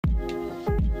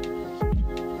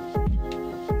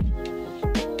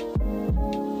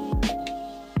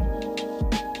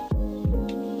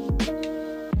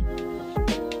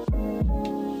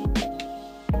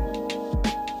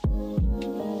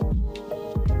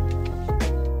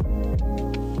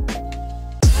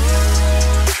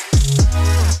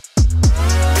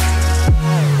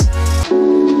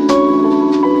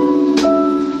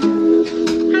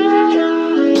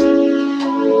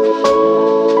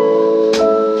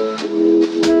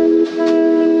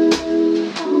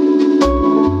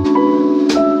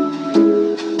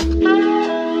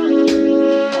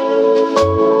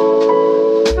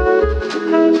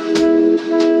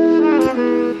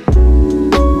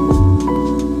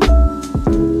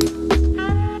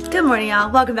morning,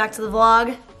 y'all. Welcome back to the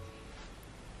vlog.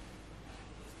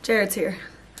 Jared's here.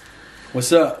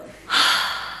 What's up?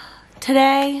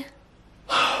 Today,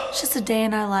 it's just a day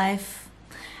in our life.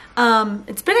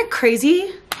 It's been a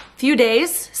crazy few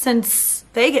days since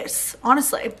Vegas,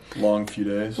 honestly. Long few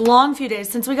days. Long few days.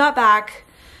 Since we got back,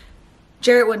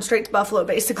 Jared went straight to Buffalo,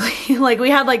 basically. Like, we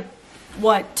had, like,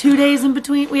 what, 2 days in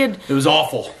between? It was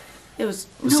awful. It was...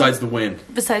 Besides the wind.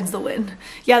 Besides the wind.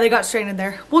 Yeah, they got stranded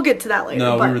there. We'll get to that later.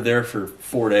 No, we were there for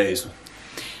 4 days.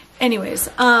 Anyways,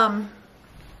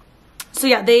 so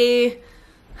yeah,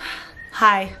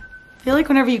 Hi. I feel like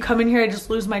whenever you come in here, I just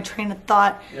lose my train of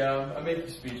thought. Yeah, I made you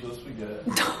speechless. We get it.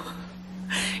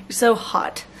 You're so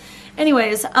hot.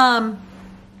 Anyways, so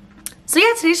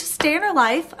yeah, today's just a day in our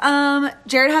life.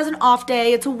 Jared has an off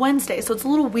day. It's a Wednesday, so it's a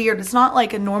little weird. It's not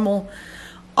like a normal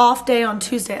off day on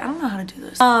Tuesday. I don't know how to do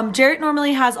this. Jared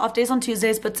normally has off days on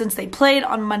Tuesdays, but since they played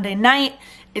on Monday night,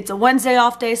 it's a Wednesday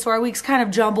off day, so our week's kind of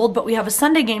jumbled, but we have a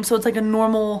Sunday game, so it's like a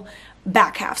normal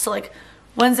back half. So like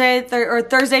Wednesday, or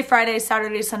Thursday, Friday,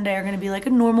 Saturday, Sunday are gonna be like a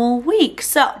normal week.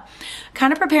 So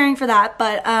kind of preparing for that,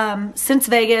 but since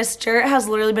Vegas, Jared has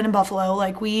literally been in Buffalo.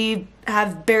 Like, we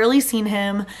have barely seen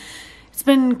him. It's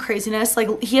been craziness.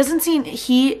 Like,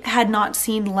 he had not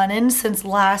seen Lennon since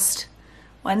last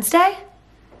Wednesday.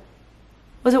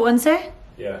 Was it Wednesday?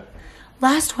 Yeah.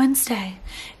 Last Wednesday.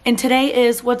 And today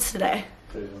is, what's today?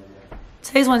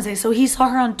 Today's Wednesday. So he saw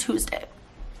her on Tuesday.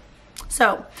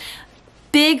 So,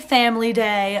 big family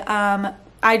day.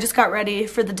 I just got ready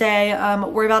for the day.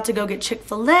 We're about to go get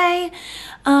Chick-fil-A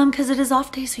because it is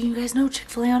off day. So you guys know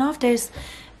Chick-fil-A on off days.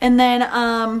 And then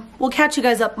we'll catch you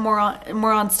guys up more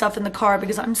on stuff in the car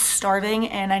because I'm starving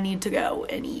and I need to go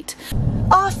and eat.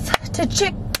 Off to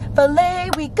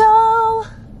Chick-fil-A we go.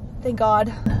 Thank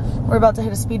God. We're about to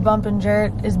hit a speed bump and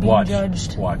Jared is being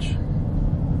judged. Watch.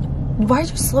 Why'd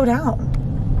you slow down?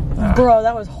 Bro,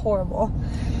 that was horrible.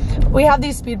 We have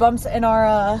these speed bumps in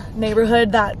our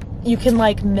neighborhood that you can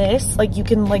like miss. Like, you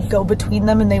can like go between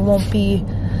them and they won't be,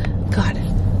 God.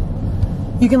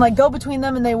 You can like go between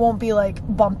them and they won't be like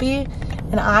bumpy.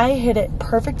 And I hit it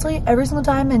perfectly every single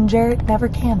time and Jared never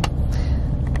can.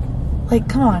 Like,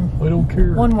 come on. I don't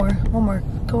care. One more.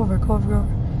 Go over.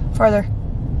 Farther.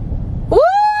 Woo!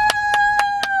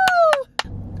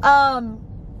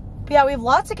 Yeah, we have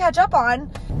lots to catch up on.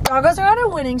 Doggos are on a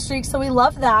winning streak, so we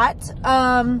love that.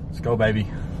 Let's go, baby.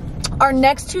 Our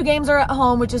next 2 games are at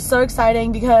home, which is so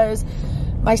exciting because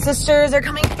my sisters are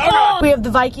coming. Oh! We have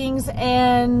the Vikings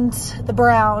and the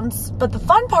Browns. But the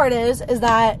fun part is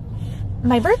that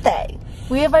my birthday.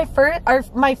 We have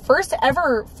my first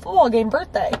ever football game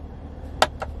birthday.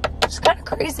 It's kind of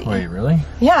crazy. Wait, really?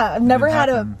 Yeah, I've never had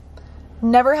a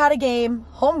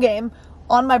home game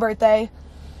on my birthday.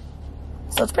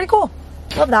 So it's pretty cool.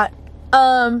 Love that.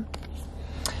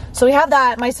 So we have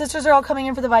that. My sisters are all coming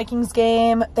in for the Vikings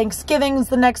game. Thanksgiving's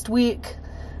the next week.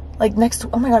 Like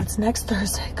oh my God, it's next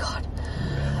Thursday. God.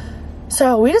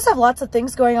 So we just have lots of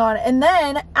things going on. And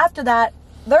then after that,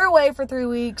 they're away for 3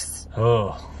 weeks.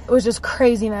 Oh. It was just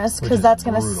craziness because that's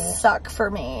going to suck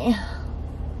for me.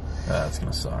 That's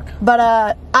going to suck. But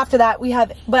after that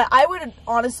but I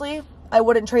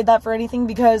wouldn't trade that for anything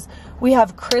because we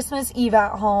have Christmas Eve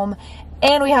at home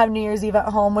and we have New Year's Eve at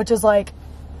home, which is like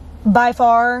by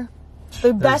far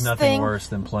the best thing. Nothing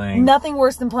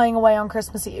worse than playing away on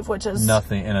Christmas Eve, which is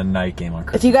nothing in a night game on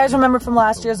Christmas If you guys remember from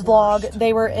last year's vlog,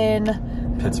 they were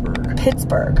in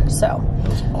Pittsburgh. So it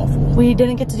was awful. We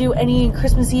didn't get to do any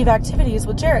Christmas Eve activities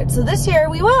with Jared. So this year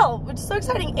we will, which is so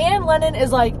exciting. And Lennon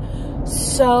is like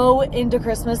so into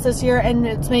Christmas this year and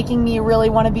it's making me really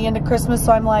want to be into Christmas.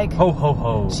 So I'm like, ho ho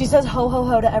ho. She says ho ho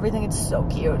ho to everything. It's so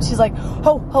cute. She's like,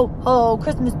 ho ho ho,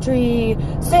 Christmas tree,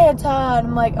 Santa. And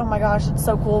I'm like, oh my gosh, it's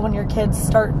so cool when your kids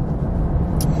start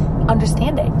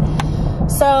understanding.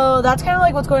 So that's kind of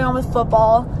like what's going on with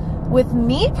football. With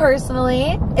me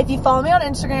personally, if you follow me on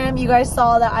Instagram, you guys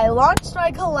saw that I launched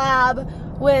my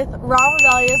collab with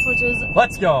REBELLIOUS, which is...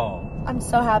 Let's go! I'm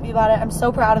so happy about it. I'm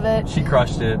so proud of it. She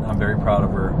crushed it. I'm very proud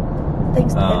of her.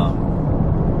 Thanks, babe.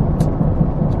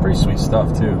 It's pretty sweet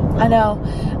stuff, too. I know.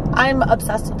 I'm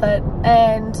obsessed with it.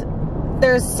 And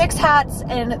there's 6 hats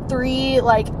and 3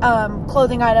 like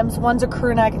clothing items. One's a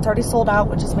crew neck. It's already sold out,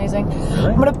 which is amazing.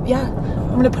 Really?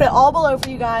 I'm gonna put it all below for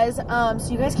you guys,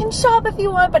 so you guys can shop if you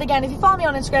want. But again, if you follow me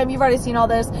on Instagram, you've already seen all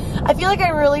this. I feel like I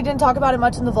really didn't talk about it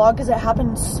much in the vlog because it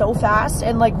happened so fast,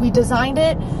 and like we designed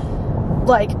it,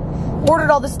 like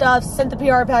ordered all the stuff, sent the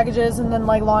PR packages, and then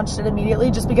like launched it immediately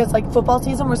just because like football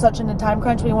season, we're such in a time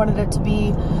crunch. We wanted it to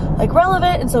be like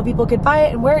relevant and so people could buy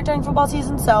it and wear it during football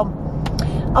season. So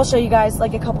I'll show you guys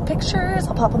like a couple pictures.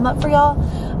 I'll pop them up for y'all.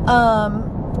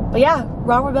 But yeah,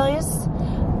 Raw Rebellious,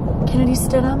 Kennedy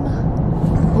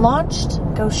Stidham, launched.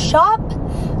 Go shop,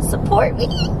 support me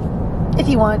if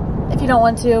you want. If you don't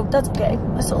want to, that's okay.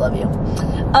 I still love you.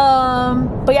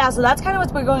 But yeah, so that's kind of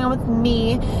what's been going on with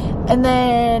me. And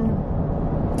then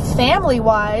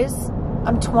family-wise,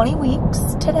 I'm 20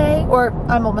 weeks today, or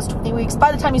I'm almost 20 weeks.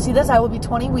 By the time you see this, I will be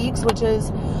 20 weeks, which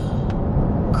is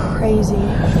crazy.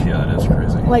 Yeah, it is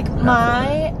crazy. Like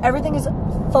everything is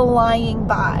flying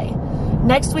by.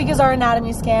 Next week is our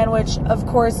anatomy scan, which of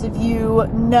course, if you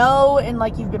know and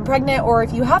like you've been pregnant, or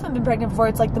if you haven't been pregnant before,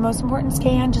 it's like the most important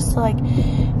scan, just to like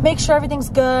make sure everything's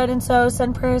good. And so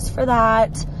send prayers for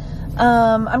that.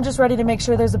 I'm just ready to make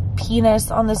sure there's a penis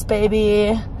on this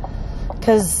baby,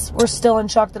 because we're still in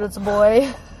shock that it's a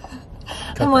boy.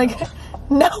 I'm like,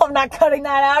 no, I'm not cutting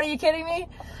that out. Are you kidding me?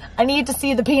 I need to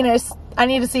see the penis. I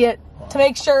need to see it to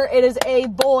make sure it is a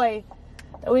boy,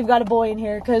 that we've got a boy in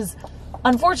here. Because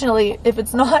unfortunately, if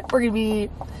it's not, it's going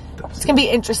to be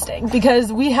interesting,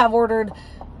 because we have ordered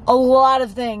a lot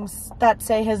of things that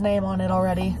say his name on it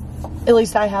already. At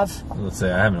least I have. Let's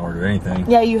say I haven't ordered anything.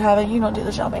 Yeah, you haven't. You don't do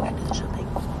the shopping. I do the shopping.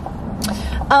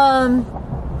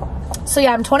 So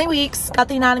yeah, I'm 20 weeks. Got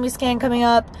the anatomy scan coming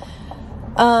up.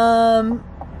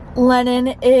 Lennon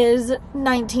is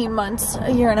 19 months, a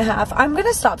year and a half. I'm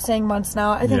gonna stop saying months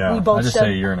now. I think we both I just should.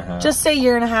 say a year and a half. Just say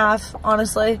year and a half,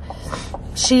 honestly.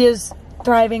 She is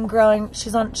thriving, growing.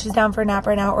 She's down for a nap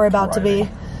right now, or about to be.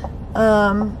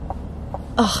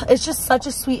 It's just such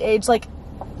a sweet age. Like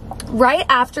right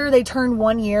after they turn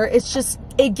 1 year, it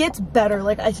gets better.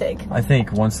 Like I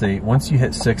think once you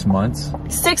hit 6 months.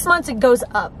 6 months it goes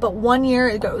up, but 1 year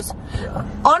it goes. Yeah.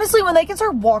 Honestly, when they can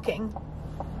start walking.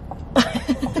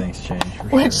 Things change.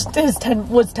 Which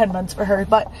was 10 months for her,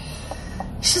 but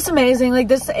it's just amazing. Like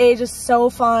this age is so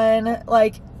fun.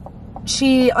 Like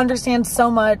she understands so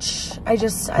much. I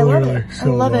love it. I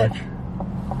love it.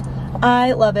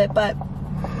 I love it. But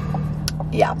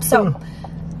yeah, so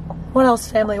what else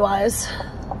family wise?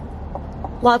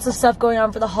 Lots of stuff going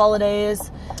on for the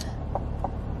holidays.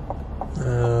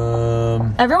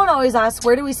 Everyone always asks,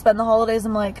 where do we spend the holidays?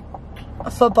 I'm like,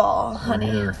 football,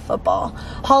 honey. Football.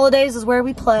 Holidays is where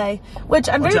we play, which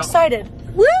I'm very excited.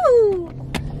 Woo!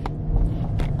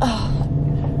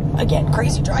 Oh, again,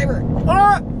 crazy driver.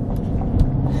 But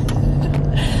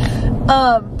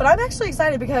I'm actually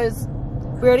excited because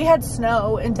we already had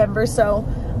snow in Denver, so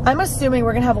I'm assuming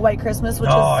we're gonna have a white Christmas, which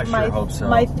is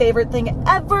my favorite thing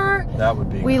ever. That would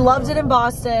be. We loved it in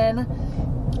Boston.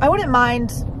 I wouldn't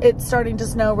mind it starting to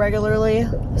snow regularly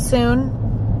soon,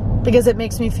 because it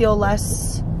makes me feel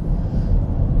less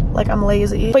like I'm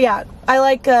lazy. But yeah, I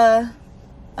like, I'm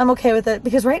okay with it,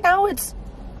 because right now it's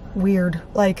weird,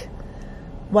 like,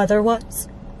 weather-wise.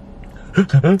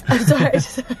 I'm sorry.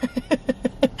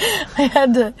 I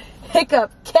had to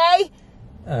hiccup, okay?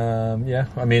 Yeah,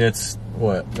 I mean, it's,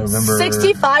 what, November?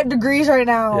 65 degrees right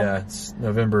now. Yeah, it's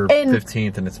November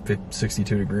 15th, and it's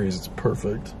 62 degrees. It's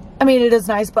perfect. I mean, it is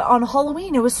nice, but on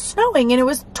Halloween, it was snowing, and it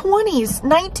was 20s,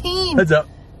 19. Heads up.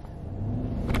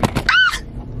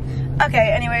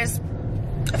 Okay, anyways,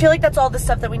 I feel like that's all the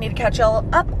stuff that we need to catch y'all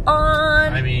up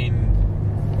on. I mean,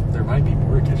 there might be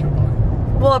more to catch up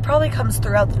on. Well, it probably comes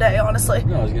throughout the day, honestly.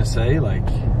 No, I was gonna say, like,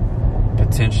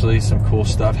 potentially some cool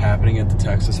stuff happening at the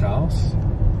Texas house.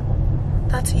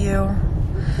 That's you.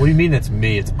 What do you mean that's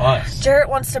me? It's us. Jarrett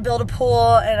wants to build a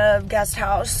pool and a guest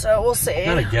house, so we'll see.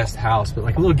 Not a guest house, but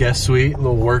like a little guest suite, a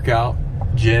little workout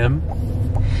gym.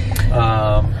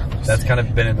 That's kind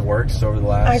of been in the works over the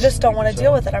last. I just don't want to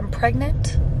deal with it. I'm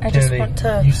pregnant. I just want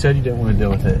to. You said you didn't want to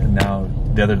deal with it, and now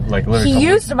the other, like, literally. He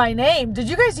used my name. Did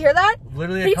you guys hear that?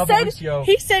 Literally a couple weeks ago.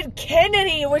 He said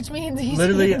Kennedy, which means he's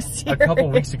literally a couple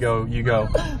weeks ago. You go,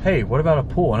 hey, what about a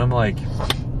pool? And I'm like,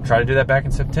 try to do that back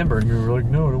in September, and you were like,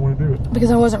 no, I don't want to do it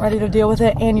because I wasn't ready to deal with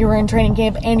it, and you were in training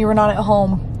camp, and you were not at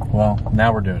home. Well,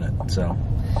 now we're doing it. So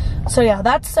yeah,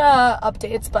 that's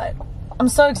updates, but. I'm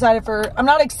so excited I'm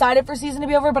not excited for season to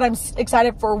be over, but I'm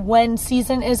excited for when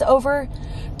season is over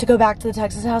to go back to the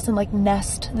Texas house and like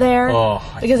nest there. Oh,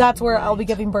 because that's where I'll be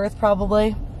giving birth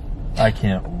probably. I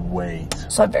can't wait.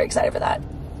 So I'm very excited for that.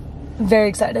 Very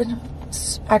excited.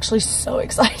 Actually so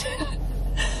excited.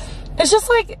 It's just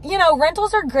like, you know,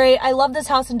 rentals are great. I love this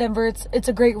house in Denver. It's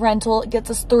a great rental. It gets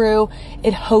us through.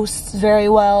 It hosts very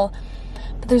well.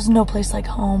 But there's no place like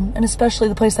home. And especially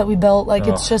the place that we built. Like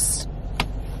it's just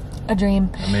a dream.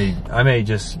 I may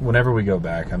just, whenever we go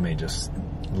back, I may just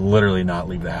literally not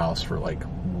leave the house for like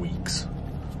weeks.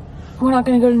 We're not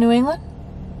going to go to New England?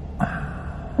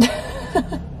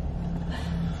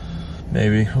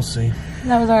 Maybe, we'll see.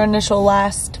 That was our initial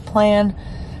last plan,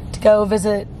 to go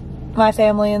visit my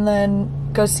family and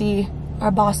then go see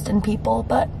our Boston people,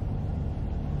 but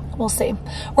we'll see.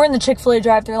 We're in the Chick-fil-A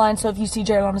drive-thru line, so if you see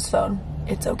Jared on his phone,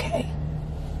 it's okay.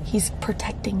 He's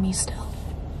protecting me still.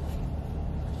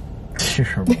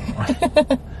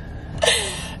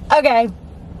 Okay.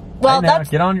 Well, hey,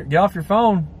 now, get off your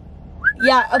phone.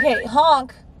 Yeah, okay,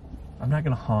 honk. I'm not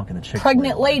gonna honk in the Chick-fil-A.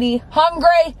 Pregnant lady.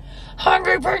 Hungry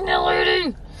pregnant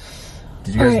lady.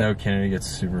 Did you guys know Kennedy gets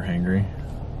super hangry?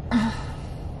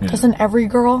 Doesn't every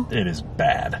girl? It is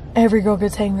bad. Every girl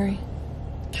gets hangry.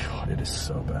 God, it is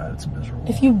so bad. It's miserable.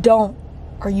 If you don't,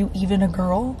 are you even a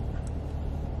girl?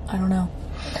 I don't know.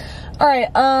 All right,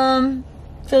 I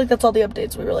feel like that's all the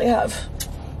updates we really have.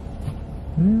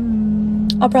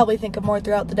 I'll probably think of more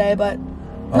throughout the day, but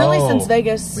really since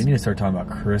Vegas. We need to start talking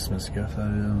about Christmas gift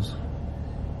ideas.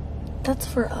 That's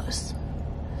for us.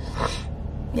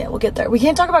 Yeah, we'll get there. We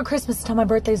can't talk about Christmas until my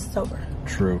birthday's over.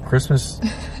 True. Christmas.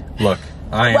 Look,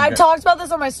 I talked about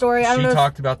this on my story. I don't know. She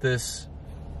talked about this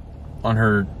on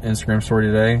her Instagram story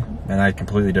today, and I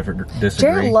completely disagree.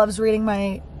 Jared loves reading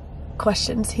my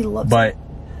questions. He loves it. But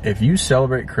if you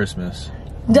celebrate Christmas,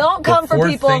 don't come for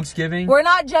people. Thanksgiving. We're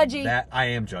not judging. That I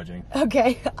am judging.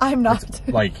 Okay, I'm not.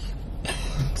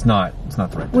 It's not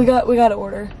the right thing. We got to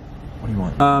order. What do you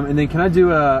want? And then can I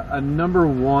do a number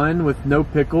 1 with no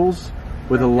pickles,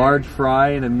 with a large fry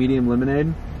and a medium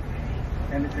lemonade?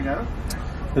 Anything else?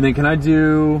 And then can I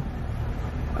do?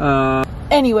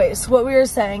 Anyways, what we were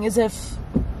saying is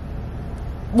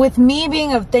with me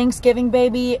being a Thanksgiving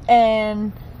baby,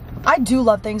 and I do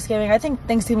love Thanksgiving. I think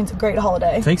Thanksgiving's a great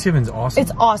holiday. Thanksgiving's awesome.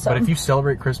 It's awesome. But if you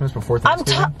celebrate Christmas before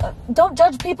Thanksgiving, don't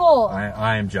judge people.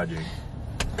 I am judging.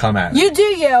 Come at it. You do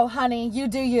you, honey. You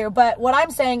do you. But what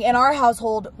I'm saying, in our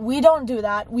household, we don't do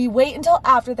that. We wait until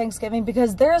after Thanksgiving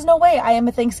because there is no way I am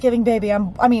a Thanksgiving baby.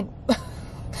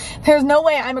 There's no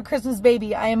way I'm a Christmas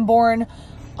baby. I am born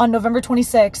on November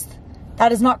 26th.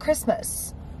 That is not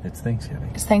Christmas. It's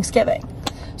Thanksgiving. It's Thanksgiving.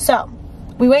 So,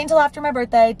 we wait until after my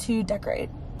birthday to decorate.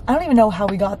 I don't even know how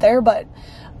we got there, but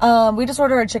we just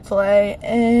ordered a Chick-fil-A,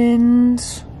 and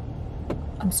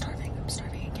I'm starving. I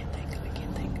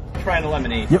can't think. Trying the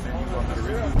lemonade. Yep.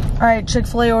 All right,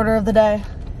 Chick-fil-A order of the day.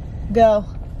 Go.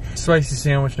 Spicy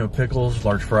sandwich, no pickles,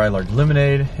 large fry, large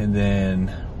lemonade, and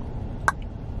then...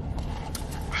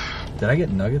 Did I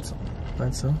get nuggets by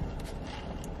itself?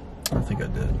 I don't think I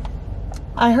did.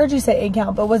 I heard you say egg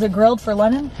count, but was it grilled for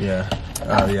Lennon? Yeah.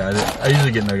 Yeah, I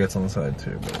usually get nuggets on the side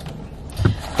too, but...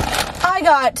 I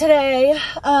got today,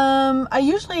 I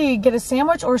usually get a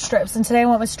sandwich or strips, and today I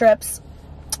went with strips.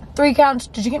 3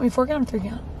 count. Did you get me 4 count or 3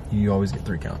 count? You always get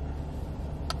 3 count.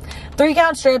 3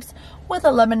 count strips with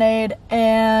a lemonade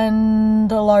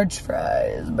and a large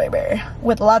fries, baby.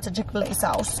 With lots of Chick-fil-A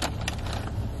sauce.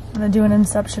 I'm gonna do an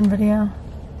Inception video.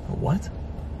 What?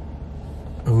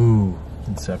 Ooh,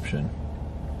 Inception.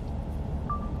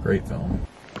 Great film.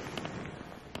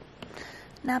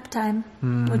 Nap time,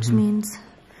 which means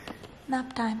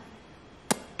nap time.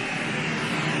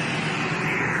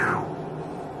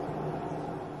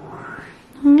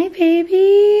 Hi,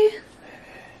 baby.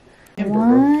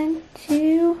 1,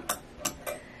 2,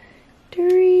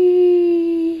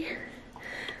 3.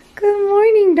 Good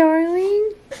morning,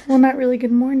 darling. Well, not really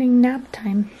good morning, nap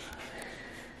time.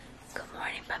 Good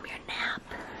morning from your nap.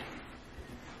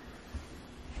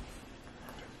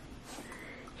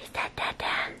 Is that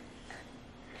Dada?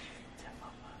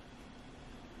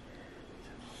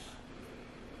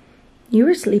 You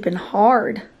were sleeping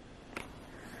hard.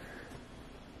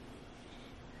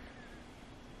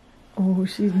 Oh,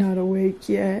 she's not awake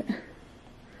yet.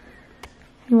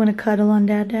 You want to cuddle on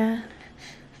Dada?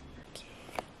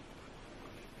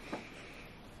 Oh,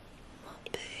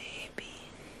 baby.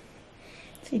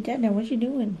 Say, Dada, what you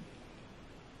doing?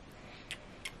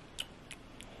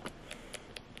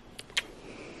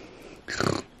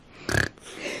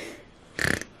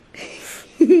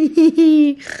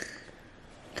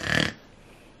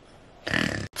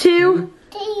 Two,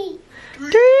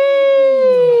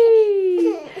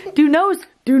 3. Do nose.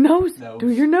 Do nose. Do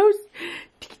your nose.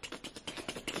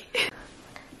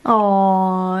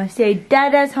 Aw, say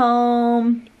Dada's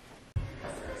home.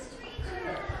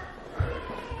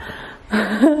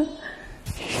 Hi,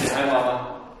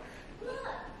 Mama.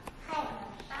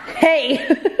 Hey.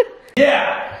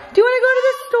 Yeah. Do you want to go to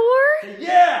the store?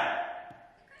 Yeah.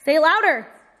 Say it louder.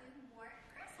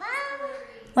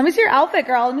 Let me see your outfit,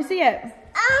 girl. Let me see it.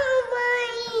 Oh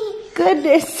my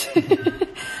goodness.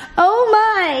 Oh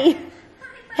my.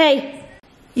 Hey.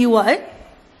 You what?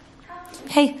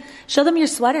 Hey, show them your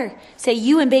sweater. Say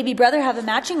you and baby brother have a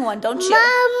matching one, don't you?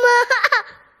 Mama.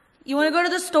 You want to go to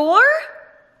the store?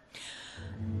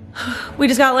 We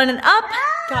just got Lennon up,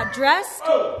 got dressed.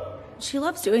 She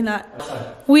loves doing that.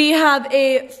 We have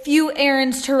a few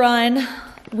errands to run.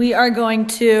 We are going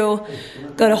to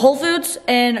go to Whole Foods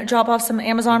and drop off some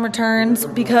Amazon returns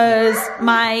because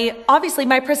obviously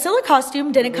my Priscilla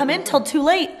costume didn't come in till too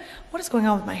late. What is going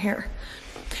on with my hair?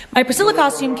 My Priscilla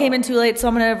costume came in too late, so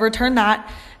I'm gonna return that.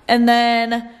 And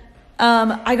then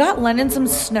I got Lennon some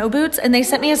snow boots and they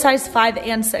sent me a size 5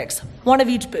 and 6. One of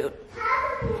each boot.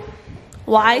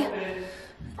 Why?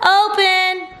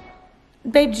 Open!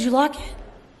 Babe, did you lock it?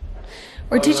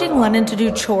 We're teaching Lennon to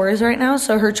do chores right now.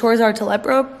 So her chores are to let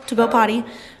Bro to go potty,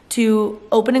 to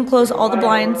open and close all the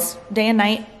blinds day and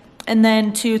night, and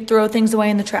then to throw things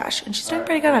away in the trash. And she's doing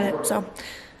pretty good at it. So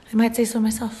I might say so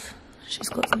myself. She's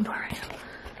closing the door right now.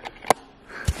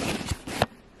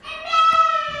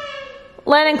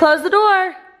 Lennon, close the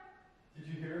door. Did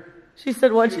you hear? She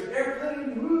said what?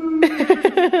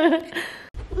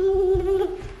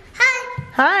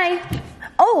 Hi.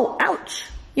 Oh, ouch.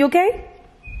 You okay?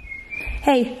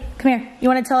 Hey, come here. You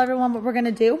want to tell everyone what we're going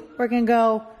to do? We're going to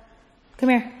go... Come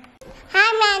here.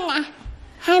 Hi, Mama.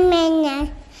 Hi,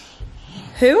 Mama.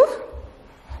 Who?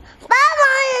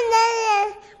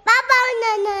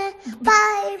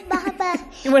 Bye, Baba.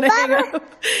 You want to hang up?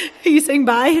 You saying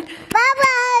bye?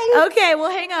 Bye-bye. Okay, we'll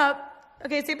hang up.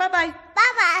 Okay, say bye-bye.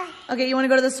 Bye-bye. Okay, you want to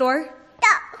go to the store? No.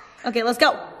 Okay, let's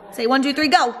go. Say 1, 2, 3,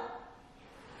 go.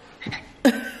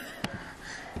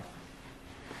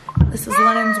 This is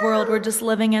Lennon's world. We're just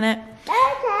living in it.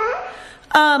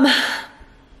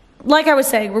 Like I was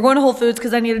saying, we're going to Whole Foods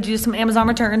because I need to do some Amazon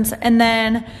returns. And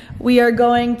then we are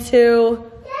going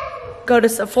to go to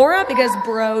Sephora because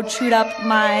Bro chewed up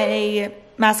my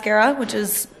mascara, which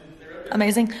is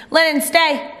amazing. Lennon,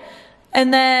 stay.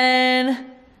 And then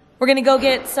we're going to go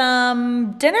get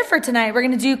some dinner for tonight. We're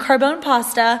going to do carbone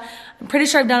pasta. I'm pretty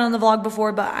sure I've done it on the vlog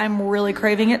before, but I'm really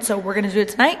craving it, so we're going to do it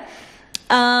tonight.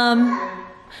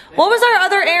 What was our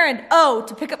other errand? Oh,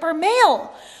 to pick up our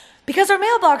mail. Because our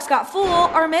mailbox got full,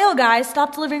 our mail guy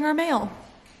stopped delivering our mail.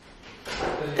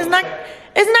 Isn't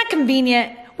that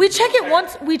convenient? We check it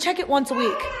once a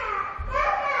week.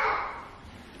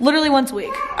 Literally once a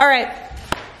week. All right.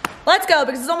 Let's go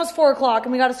because it's almost 4 o'clock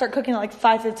and we got to start cooking at like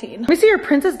 5:15. Let me see your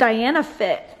Princess Diana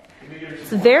fit. It's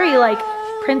very like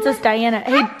Princess Diana.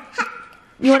 Hey,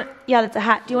 you want? Yeah, that's a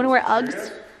hat. Do you want to wear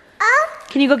Uggs?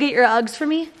 Can you go get your Uggs for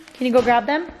me? Can you go grab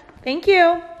them? Thank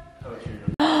you.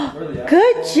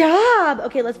 Good job.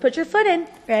 Okay, let's put your foot in.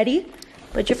 Ready?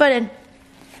 Put your foot in.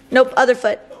 Nope, other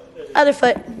foot. Other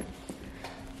foot.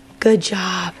 Good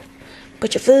job.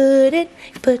 Put your foot in.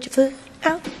 Put your foot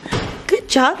out. Good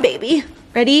job, baby.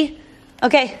 Ready?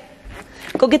 Okay.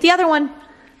 Go get the other one.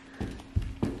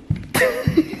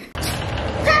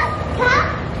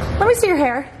 Let me see your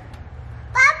hair.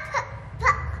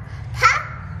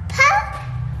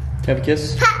 Have a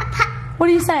kiss? What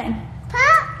are you saying?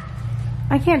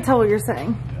 I can't tell what you're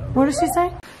saying. What is she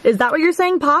saying? Is that what you're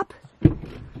saying, Pop?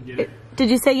 Did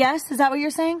you say yes? Is that what you're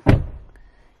saying?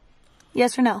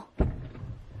 Yes or no?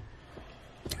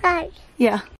 Hi.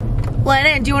 Yeah.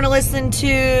 Lennon, do you want to listen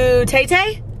to Tay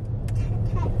Tay?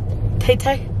 Tay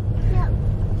Tay? No.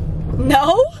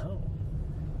 No?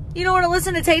 You don't want to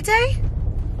listen to Tay Tay?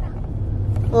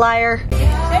 Liar. Take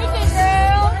it,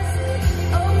 girl.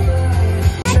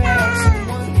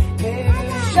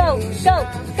 Go, go,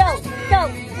 go, go.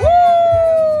 Woo!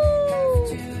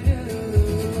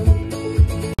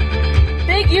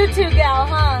 Big YouTube gal,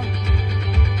 huh?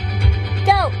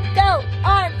 Go, go,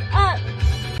 arms up.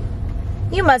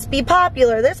 You must be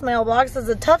popular. This mailbox has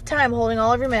a tough time holding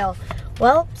all of your mail.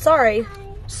 Well, sorry,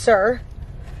 sir.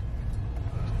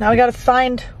 Now we gotta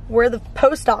find where the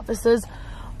post office is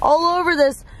all over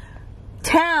this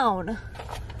town.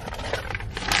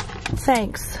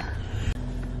 Thanks.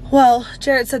 Well,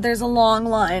 Jarrett said there's a long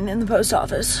line in the post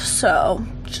office, so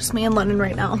it's just me and Lennon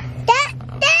right now.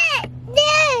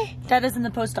 Dad is in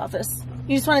the post office.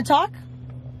 You just want to talk?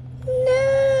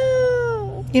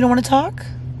 No. You don't want to talk?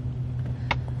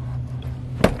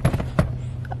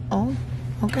 Oh,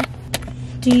 okay.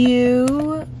 Do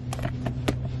you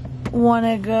want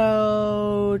to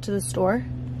go to the store?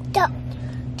 No.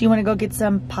 Do you want to go get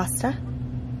some pasta?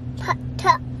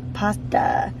 Pata.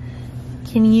 Pasta.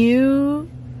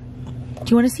 Do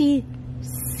you want to see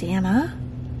Santa?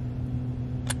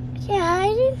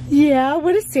 Yeah. Yeah,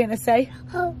 what does Santa say?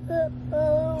 Ho, ho,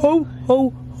 ho. Ho,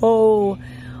 ho, ho.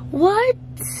 What?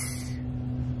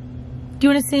 Do you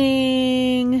want to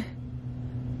sing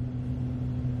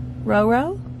Row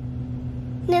Row?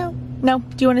 No. No.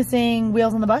 Do you want to sing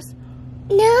Wheels on the Bus?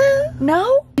 No.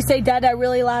 No? You say Dada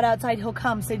really loud outside, he'll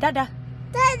come. Say Dada.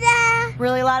 Dada.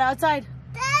 Really loud outside.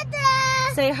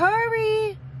 Dada. Say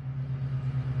hurry.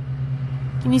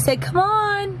 Can you say, come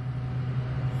on?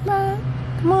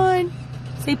 Come on.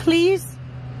 Say please.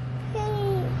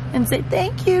 And say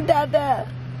thank you, Dada.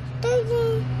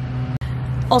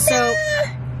 Also,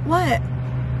 what?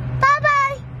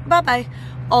 Bye-bye. Bye-bye.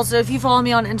 Also, if you follow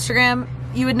me on Instagram,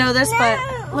 you would know this, but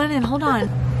Lennon, hold on.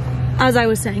 As I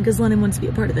was saying, because Lennon wants to be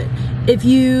a part of it. If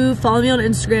you follow me on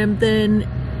Instagram, then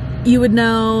you would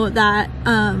know that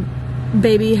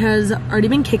baby has already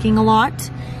been kicking a lot.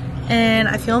 And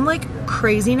I feel him like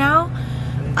crazy now.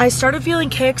 I started feeling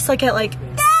kicks like at like,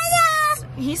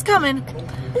 he's coming.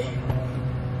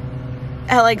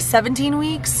 At like 17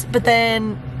 weeks, but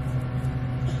then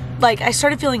like I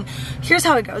started feeling, here's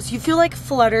how it goes. You feel like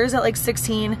flutters at like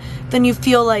 16, then you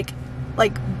feel like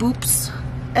boops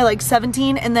at like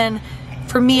 17, and then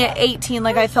for me at 18,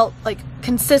 like I felt like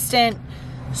consistent,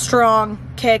 strong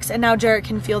kicks, and now Jarrett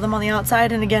can feel them on the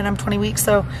outside. And again, I'm 20 weeks,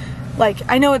 so like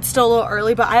I know it's still a little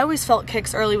early, but I always felt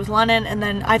kicks early with Lennon, and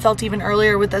then I felt even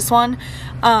earlier with this one,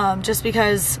 just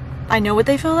because I know what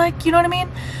they feel like, you know what I mean?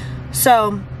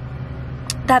 So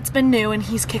that's been new, and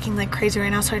he's kicking like crazy right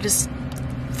now, so I just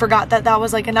forgot that that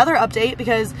was like another update,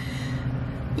 because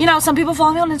you know, some people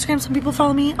follow me on Instagram, some people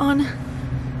follow me on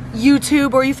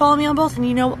YouTube, or you follow me on both, and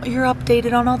you know you're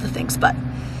updated on all the things. But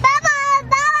Bye-bye.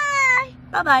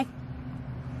 Bye-bye. bye-bye.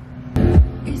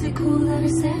 Is it cool that I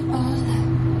said all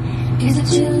that? Is it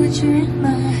chill that you're in my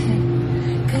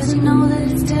head? Cause I know that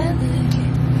it's delicate.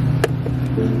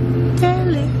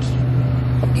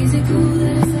 Is it cool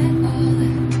that I said all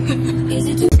that? Is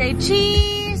it Say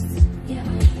cheese.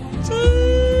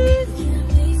 Cheese.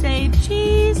 Say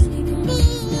cheese.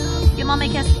 Give mommy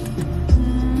a kiss.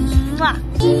 Mwah.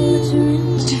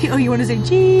 Oh, you want to say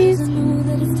cheese?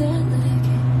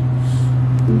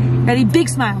 Ready? Big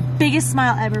smile. Biggest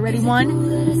smile ever. Ready? 1,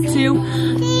 2.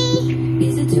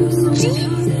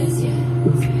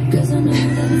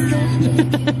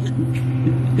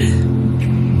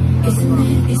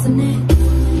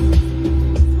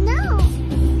 No.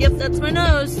 Yep, that's my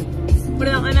nose. What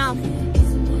about my mouth?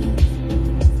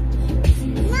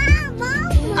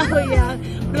 Oh yeah.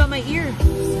 What about my ear?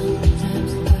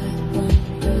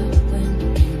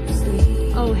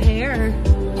 Oh, hair.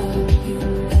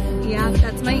 Yeah,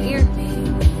 that's my ear.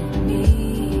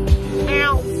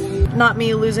 Ow. Not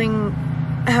me losing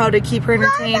how to keep her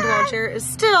entertained while Jarrett is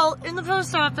still in the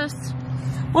post office.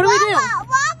 What do we do? You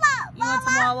want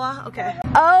some Wawa? Okay.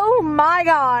 Oh my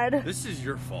God. This is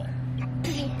your fault.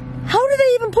 How do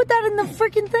they even put that in the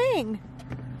freaking thing?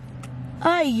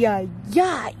 Ay, ay,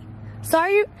 ay.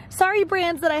 Sorry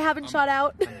brands that I haven't shot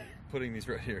out. Putting these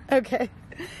right here. Okay.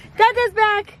 Got this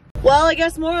back. Well, I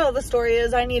guess moral of the story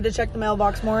is I need to check the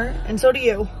mailbox more, and so do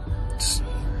you.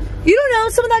 You don't know,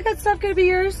 some of that good stuff could be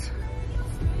yours.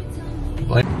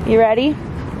 What? You ready?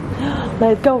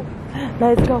 Let's go.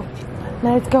 Let's go.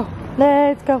 Let's go.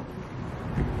 Let's go.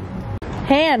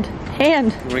 Hand.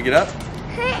 You wanna get up?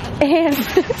 Hand.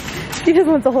 She just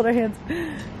wants to hold her hands.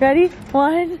 Ready?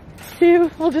 1,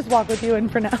 2. We'll just walk with you in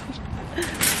for now.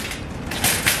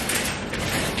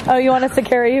 Oh, you want us to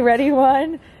carry you? Ready?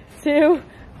 1, 2,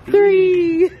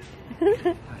 3.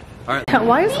 Alright.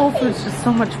 Why is Whole Foods just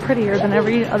so much prettier than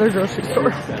every other grocery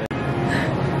store?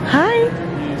 Hi.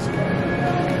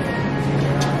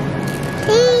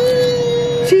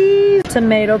 Cheese.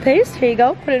 Tomato paste. Here you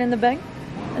go. Put it in the bag.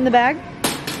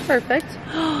 Perfect.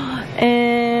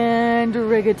 And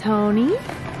rigatoni.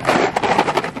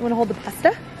 You want to hold the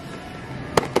pasta?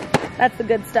 That's the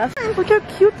good stuff. Look how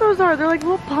cute those are. They're like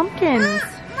little pumpkins.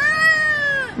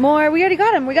 More. We already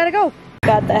got them. We gotta go.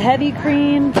 Got the heavy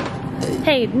cream.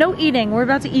 Hey, no eating. We're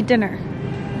about to eat dinner.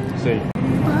 Say.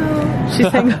 She's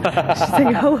saying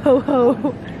ho ho ho.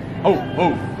 Ho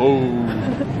ho ho.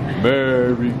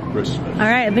 Merry Christmas. All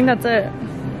right, I think that's it.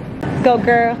 Go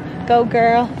girl. Go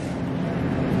girl.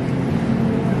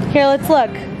 Here, let's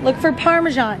look. Look for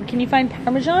Parmesan. Can you find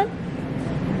Parmesan?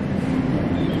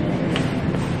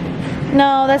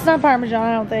 No, that's not Parmesan,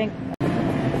 I don't think.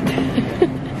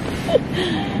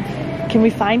 Can we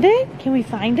find it? Can we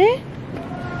find it?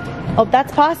 Oh,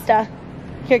 that's pasta.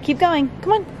 Here, keep going.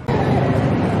 Come on.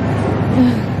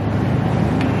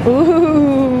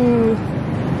 Ooh.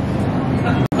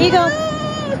 Here you go.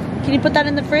 Can you put that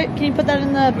in the fridge? Can you put that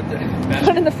in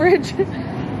the fridge?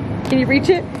 Can you reach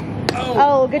it?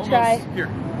 Oh, good try. Here,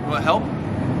 you want help?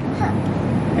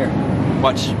 Here,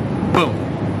 watch. Boom.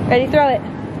 Ready, throw it.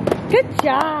 Good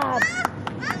job.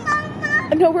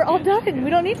 No, we're all done. We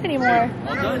don't need any more.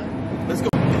 All done. Let's go.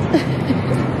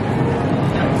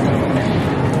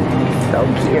 So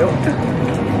cute.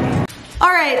 All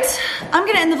right, I'm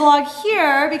gonna end the vlog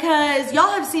here because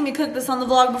y'all have seen me cook this on the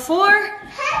vlog before.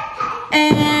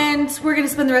 And and we're gonna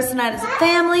spend the rest of the night as a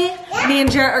family. Me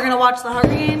and Jarrett are gonna watch the Hunger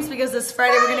Games because this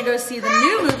Friday we're gonna go see the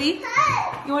new movie.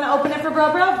 You wanna open it for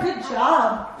bro? Good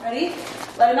job. Ready?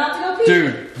 Let him out to go pee.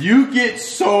 Dude, you get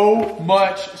so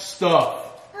much stuff.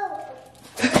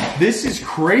 This is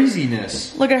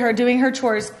craziness. Look at her doing her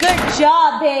chores. Good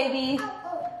job, baby.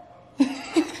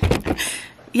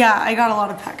 Yeah, I got a lot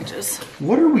of packages.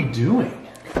 What are we doing?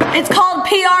 It's called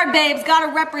PR, babes.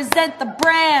 Gotta represent the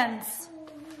brands.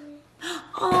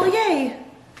 Oh, yay.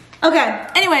 Okay,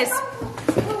 anyways,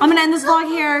 I'm gonna end this vlog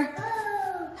here.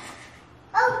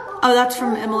 Oh, that's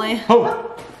from Emily.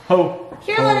 Ho, ho.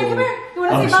 Here, Lenny, come here. You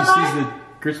wanna say She bye-bye? sees the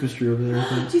Christmas tree over there, I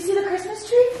think. Do you see the Christmas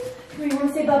tree? Come here, you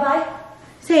wanna say bye-bye?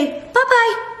 Say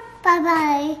bye-bye.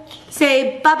 Bye-bye.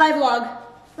 Say bye-bye vlog.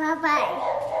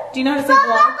 Bye-bye. Do you know how to say vlog?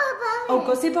 Bye-bye. Oh,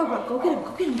 go say bye-bye. Go get him,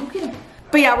 go get him, go get him.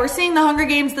 But yeah, we're seeing the Hunger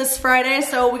Games this Friday,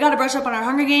 so we gotta brush up on our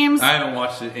Hunger Games. I haven't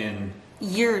watched it in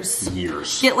Years.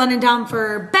 Get Lennon down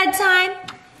for bedtime,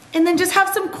 and then just have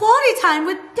some quality time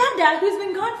with Dad, who's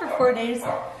been gone for 4 days.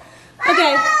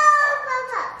 Okay.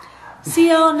 See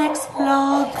y'all next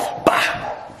vlog. Bye.